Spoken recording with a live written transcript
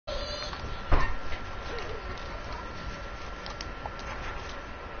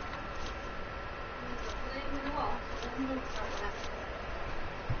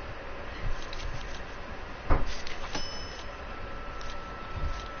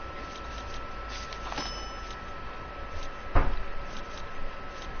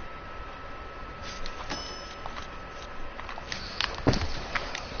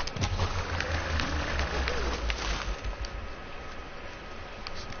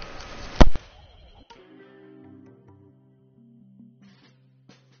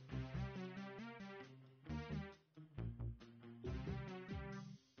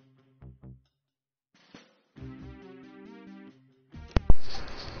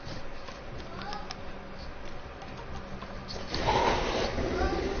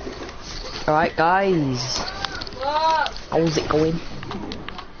Alright guys, What? how's it going?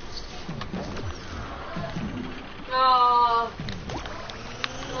 No.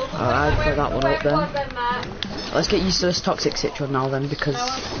 Alright, put that one up then. Then, Matt. Let's get used to this toxic situation now then, because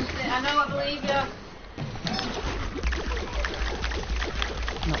I know, I believe you.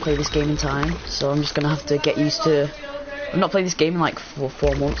 I've not played this game in time, so I'm just gonna have to get used to. I've not played this game in like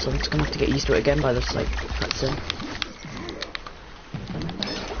 4 months, so I'm just gonna have to get used to it again by just like practicing.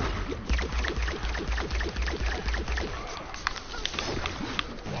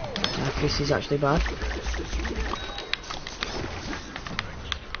 Accuracy is actually bad.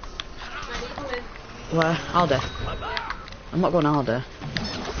 Where? Alder. I'm not going Alder.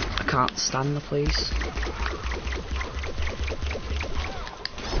 I can't stand the police.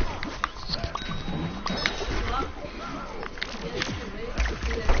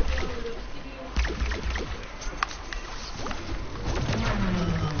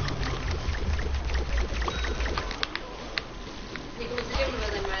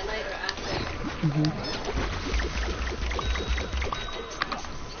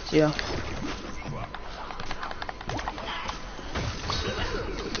 Yeah.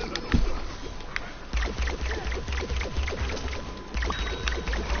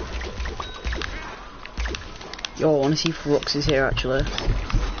 Yo, I want to see if Rux is here actually.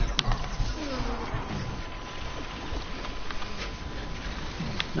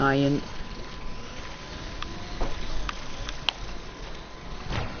 No, he ain't.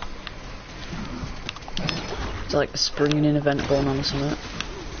 It's like a springing in event going on or something.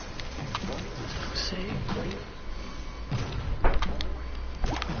 Fuck's sake.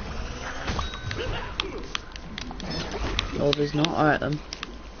 No, there's not. Alright then.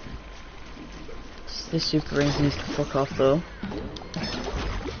 This super range needs to fuck off though.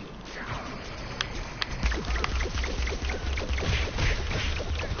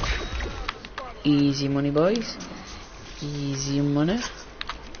 Easy money, boys. Easy money.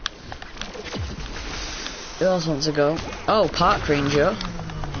 Who else wants to go? Oh, Park Ranger.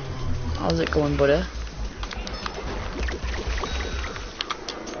 How's it going, buddy?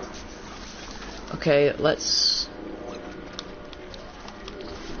 Okay, let's...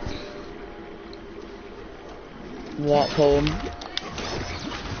 warp home.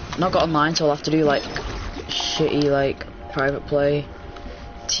 Not got online, so I'll have to do like shitty like private play.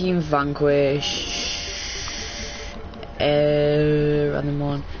 Team Vanquish, random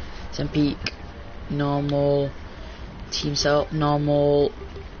one, St. Peak, normal, team setup, normal.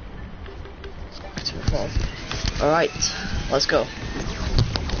 Alright, let's go.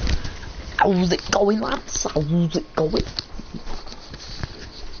 How's it going, lads? How's it going?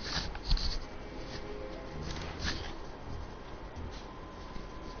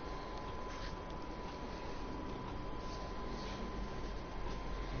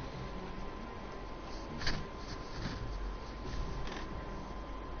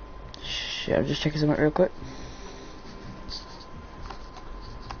 Shit, I'm just checking something real quick.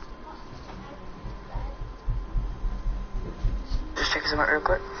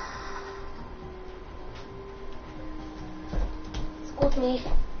 Excuse me.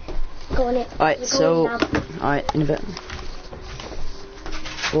 Go on it. Alright, so, alright, in a bit.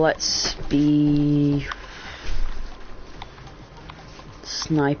 Let's be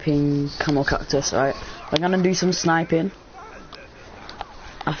sniping Camel Cactus. Alright, I'm gonna do some sniping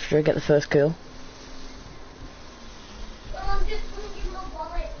after I get the first kill.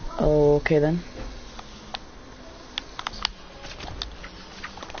 Oh, okay then.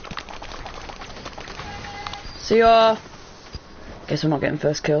 See ya! Guess I'm not getting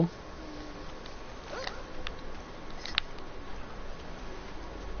first kill.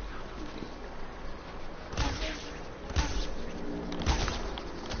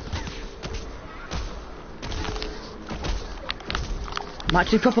 I'm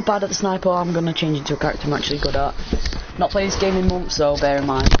actually proper bad at the sniper. I'm gonna change into a character I'm actually good at. Not played this game in months, so bear in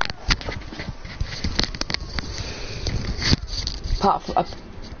mind. Apart from,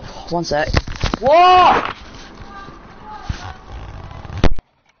 one sec. What?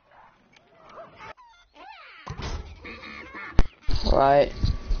 Right.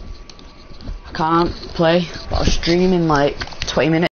 I can't play, but I'll stream in like 20 minutes.